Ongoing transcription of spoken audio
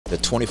The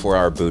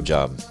 24-hour boob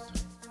job.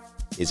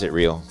 Is it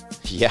real?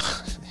 Yeah,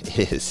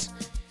 it is.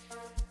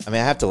 I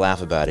mean, I have to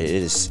laugh about it. It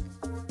is,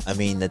 I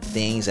mean, the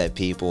things that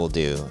people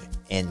do,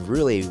 and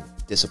really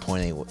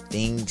disappointing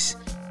things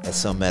that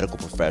some medical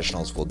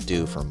professionals will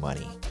do for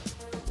money.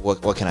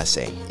 What can I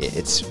say?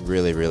 It's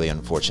really, really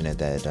unfortunate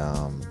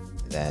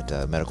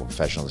that medical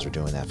professionals are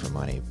doing that for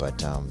money. But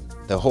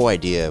the whole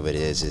idea of it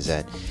is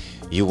that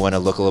you want to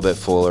look a little bit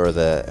fuller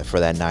for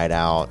that night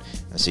out.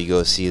 And so you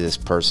go see this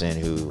person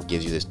who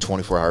gives you this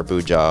 24-hour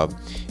boob job,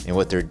 and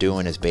what they're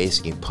doing is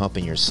basically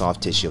pumping your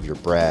soft tissue of your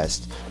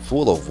breast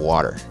full of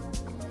water.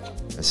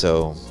 And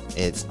so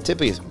it's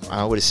typically,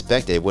 I would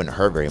expect that it wouldn't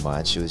hurt very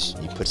much. You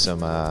put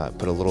a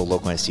little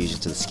local anesthesia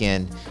to the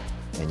skin,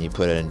 and you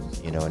put a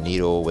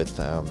needle with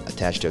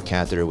attached to a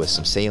catheter with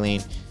some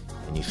saline,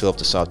 and you fill up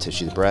the soft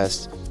tissue of the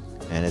breast,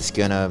 and it's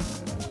gonna,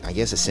 I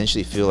guess,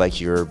 essentially feel like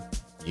you're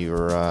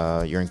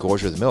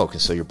engorged with milk,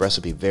 and so your breast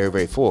will be very,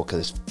 very full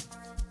because it's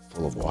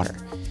full of water.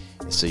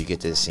 And so you get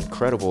this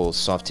incredible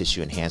soft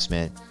tissue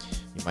enhancement.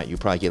 You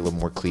probably get a little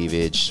more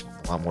cleavage,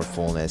 a lot more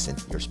fullness,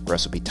 and your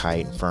breast will be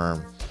tight and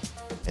firm.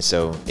 And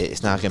so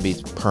it's not going to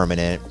be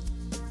permanent.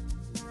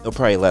 It'll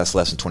probably last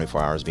less than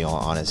 24 hours, to be all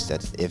honest.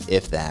 That's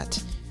if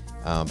that.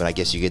 But I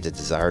guess you get the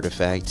desired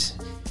effect.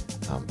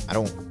 I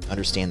don't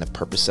understand the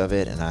purpose of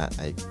it, and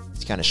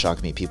it's kind of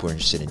shocked me people are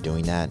interested in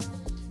doing that.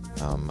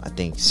 I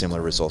think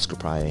similar results could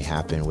probably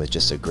happen with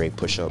just a great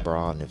push-up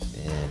bra in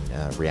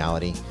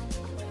reality.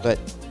 But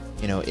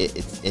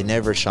it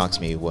never shocks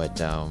me what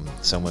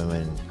some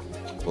women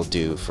will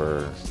do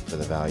for the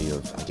value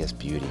of, I guess,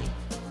 beauty.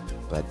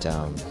 But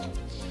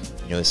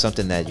it's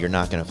something that you're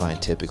not going to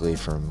find typically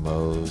from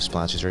most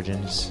plastic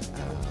surgeons.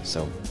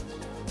 So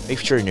make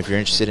sure, and if you're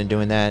interested in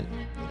doing that,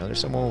 there's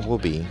someone who will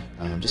be.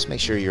 Just make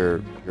sure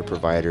your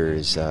provider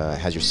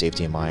has your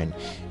safety in mind,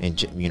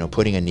 and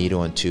putting a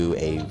needle into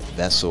a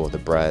vessel of the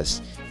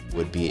breast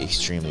would be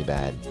extremely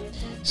bad.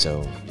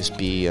 So just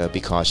be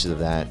cautious of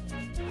that,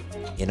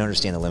 and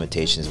understand the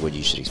limitations of what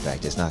you should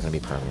expect. It's not going to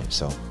be permanent.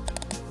 So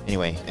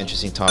anyway,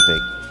 interesting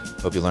topic.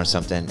 Hope you learned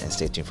something, and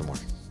stay tuned for more.